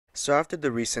So after the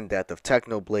recent death of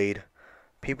Technoblade,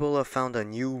 people have found a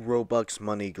new Robux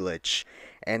money glitch,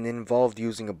 and involved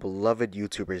using a beloved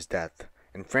YouTuber's death.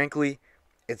 And frankly,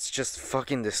 it's just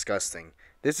fucking disgusting.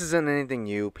 This isn't anything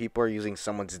new. People are using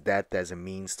someone's death as a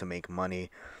means to make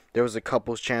money. There was a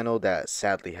couple's channel that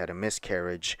sadly had a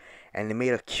miscarriage, and they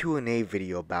made a Q&A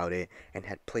video about it and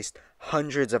had placed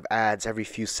hundreds of ads every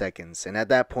few seconds. And at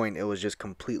that point, it was just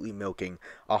completely milking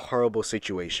a horrible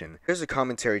situation. There's a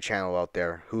commentary channel out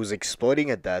there who's exploiting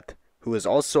a death, who is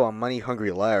also a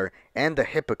money-hungry liar and a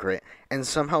hypocrite, and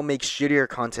somehow makes shittier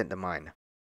content than mine.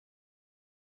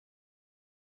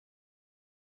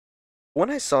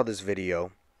 When I saw this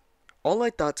video, all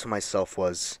I thought to myself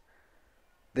was,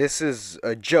 this is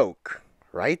a joke,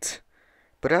 right?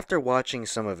 But after watching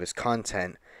some of his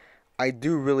content, I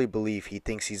do really believe he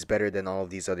thinks he's better than all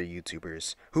of these other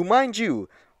YouTubers, who, mind you,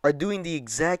 are doing the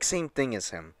exact same thing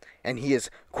as him, and he is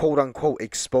quote-unquote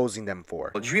exposing them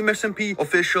for. Dream SMP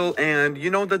official, and you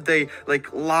know that they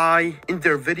like lie in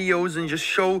their videos and just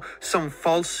show some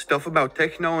false stuff about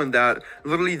techno, and that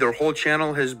literally their whole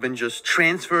channel has been just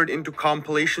transferred into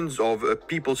compilations of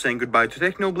people saying goodbye to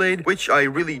Technoblade, which I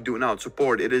really do not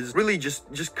support. It is really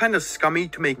just kind of scummy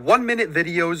to make 1-minute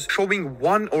videos showing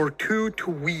 1 or 2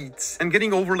 tweets and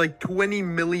getting over like 20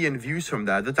 million views from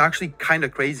that. That's actually kind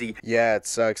of crazy. Yeah, it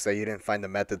sucks that you didn't find the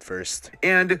method first.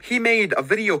 And he made a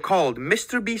video called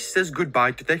Mr. Beast Says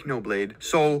Goodbye to Technoblade.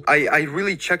 So I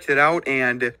really checked it out,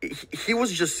 and he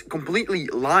was just completely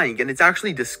lying, and it's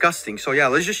actually disgusting. So yeah,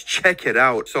 let's just check it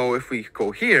out. So if we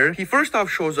go here, he first off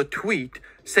shows a tweet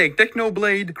saying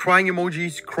Technoblade, crying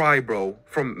emojis, cry bro,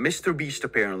 from Mr. Beast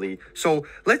apparently. So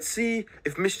let's see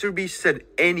if Mr. Beast said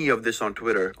any of this on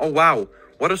Twitter. Oh wow.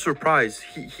 What a surprise.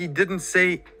 He didn't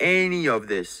say any of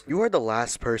this. You are the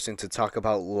last person to talk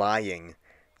about lying.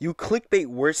 You clickbait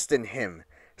worse than him.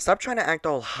 Stop trying to act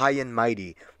all high and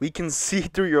mighty. We can see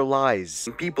through your lies.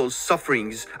 People's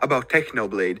sufferings about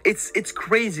Technoblade. It's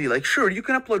crazy. Like, sure, you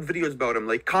can upload videos about him,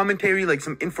 like commentary, like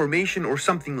some information or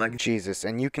something like Jesus,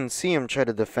 and you can see him try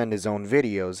to defend his own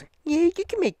videos. Yeah, you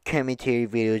can make commentary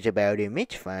videos about him.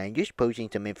 It's fine. Just posting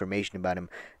some information about him.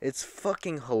 It's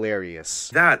fucking hilarious.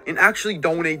 that, and actually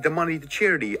donate the money to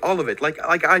charity. All of it. Like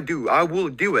I do. I will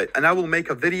do it. And I will make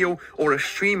a video or a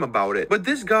stream about it. But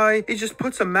this guy, he just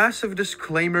puts a massive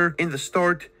disclaimer in the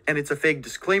start, and it's a fake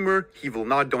disclaimer. He will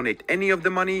not donate any of the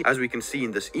money, as we can see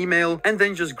in this email, and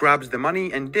then just grabs the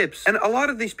money and dips. And a lot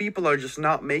of these people are just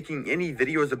not making any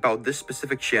videos about this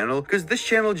specific channel, because this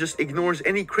channel just ignores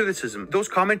any criticism. Those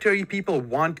commentary people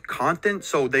want content,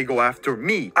 so they go after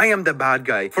me. I am the bad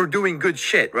guy for doing good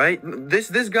shit, right? This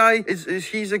guy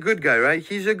he's a good guy, right?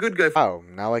 He's a good guy. Oh,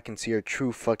 now I can see your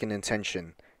true fucking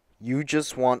intention. You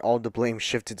just want all the blame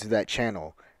shifted to that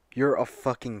channel. You're a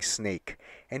fucking snake.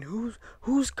 And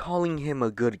who's calling him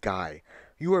a good guy?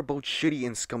 You are both shitty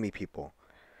and scummy people.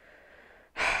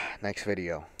 Next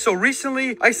video. So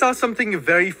recently, I saw something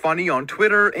very funny on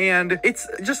Twitter, and it's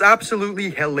just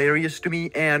absolutely hilarious to me.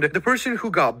 And the person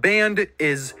who got banned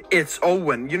is It's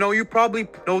Owen. You know, you probably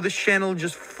know this channel,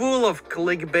 just full of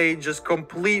clickbait, just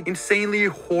complete, insanely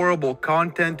horrible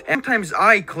content. And sometimes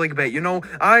I clickbait, you know,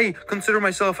 I consider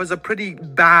myself as a pretty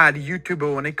bad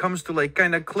YouTuber when it comes to like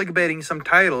kind of clickbaiting some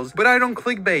titles, but I don't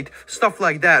clickbait stuff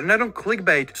like that, and I don't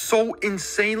clickbait so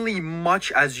insanely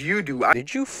much as you do.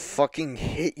 Did you fucking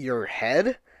hit your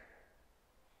head?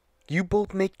 You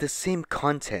both make the same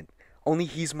content, only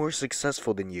he's more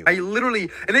successful than you. I literally,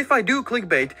 and if I do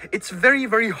clickbait, it's very,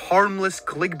 very harmless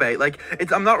clickbait. Like,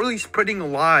 I'm not really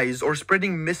spreading lies or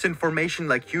spreading misinformation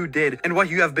like you did and what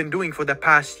you have been doing for the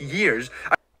past years.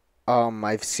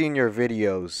 I've seen your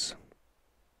videos,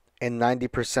 and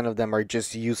 90% of them are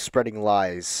just you spreading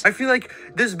lies. I feel like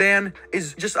this ban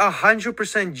is just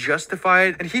 100%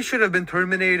 justified, and he should have been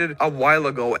terminated a while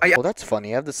ago. Well, that's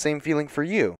funny. I have the same feeling for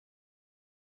you.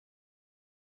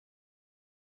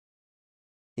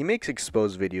 He makes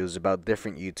exposed videos about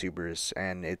different YouTubers,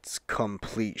 and it's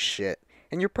complete shit.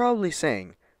 And you're probably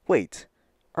saying, wait,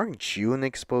 aren't you an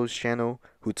exposed channel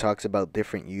who talks about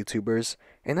different YouTubers?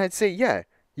 And I'd say, yeah,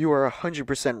 you are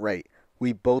 100% right.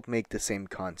 We both make the same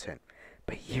content.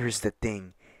 But here's the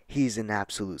thing. He's an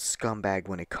absolute scumbag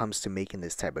when it comes to making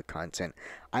this type of content.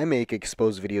 I make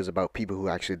exposed videos about people who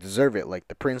actually deserve it, like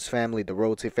the Prince family, the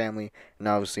Royalty family, and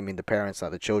obviously the parents,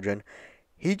 not the children.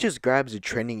 He just grabs a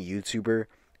trending YouTuber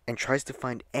and tries to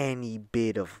find any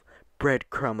bit of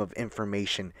breadcrumb of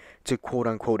information to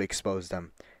quote-unquote expose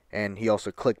them. And he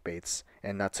also clickbaits,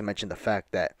 and not to mention the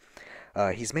fact that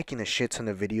he's making a shit ton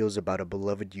of videos about a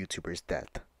beloved YouTuber's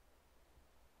death.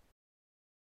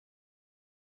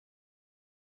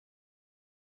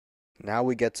 Now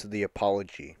we get to the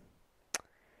apology.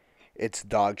 it's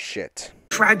dog shit.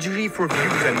 Tragedy for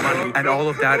views and money, and all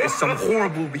of that is some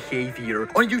horrible behavior.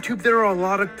 On YouTube, there are a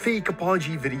lot of fake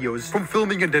apology videos, from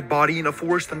filming a dead body in a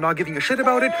forest and not giving a shit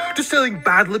about it, to selling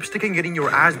bad lipstick and getting your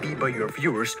ass beat by your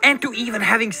viewers, and to even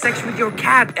having sex with your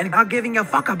cat and not giving a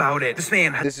fuck about it.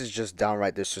 This is just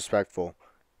downright disrespectful.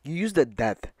 You use the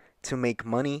death to make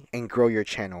money and grow your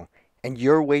channel, and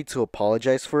your way to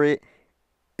apologize for it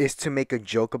is to make a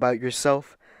joke about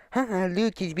yourself. Haha,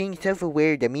 look, he's being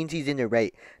self-aware, that means he's in the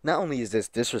right. Not only is this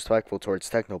disrespectful towards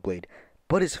Technoblade,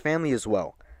 but his family as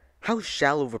well. How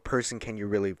shallow of a person can you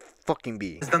really fucking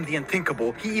be? He's done the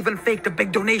unthinkable. He even faked a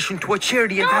big donation to a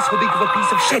charity, and that's how big of a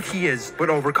piece of shit he is. But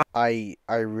overcome. I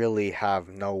really have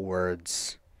no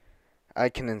words. I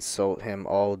can insult him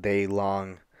all day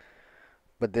long,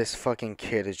 but this fucking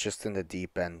kid is just in the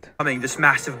deep end. This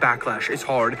massive backlash is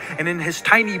hard, and in his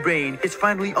tiny brain, it's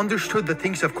finally understood that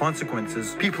things have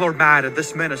consequences. People are mad at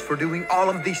this menace for doing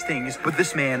all of these things, but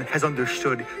this man has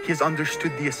understood. He has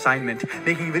understood the assignment.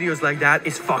 Making videos like that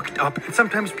is fucked up, and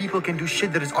sometimes people can do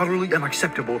shit that is utterly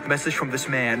unacceptable. The message from this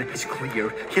man is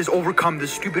clear. He has overcome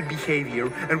this stupid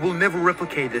behavior, and will never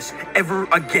replicate this ever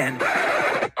again.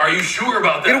 Are you sure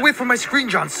about that? Get away from my screen,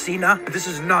 John Cena! This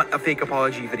is not a fake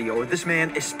apology video. This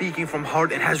man is speaking from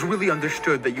heart and has really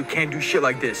understood that you can't do shit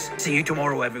like this. See you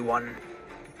tomorrow, everyone.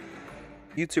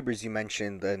 YouTubers you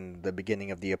mentioned in the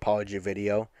beginning of the apology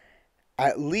video,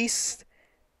 at least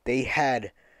they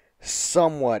had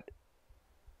somewhat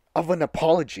of an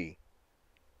apology.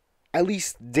 At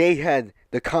least they had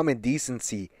the common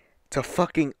decency to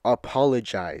fucking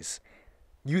apologize.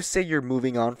 You say you're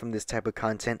moving on from this type of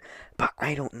content, but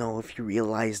I don't know if you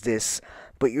realize this,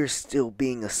 but you're still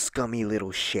being a scummy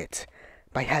little shit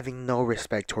by having no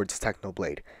respect towards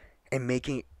Technoblade and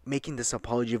making this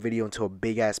apology video into a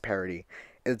big ass parody.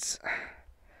 It's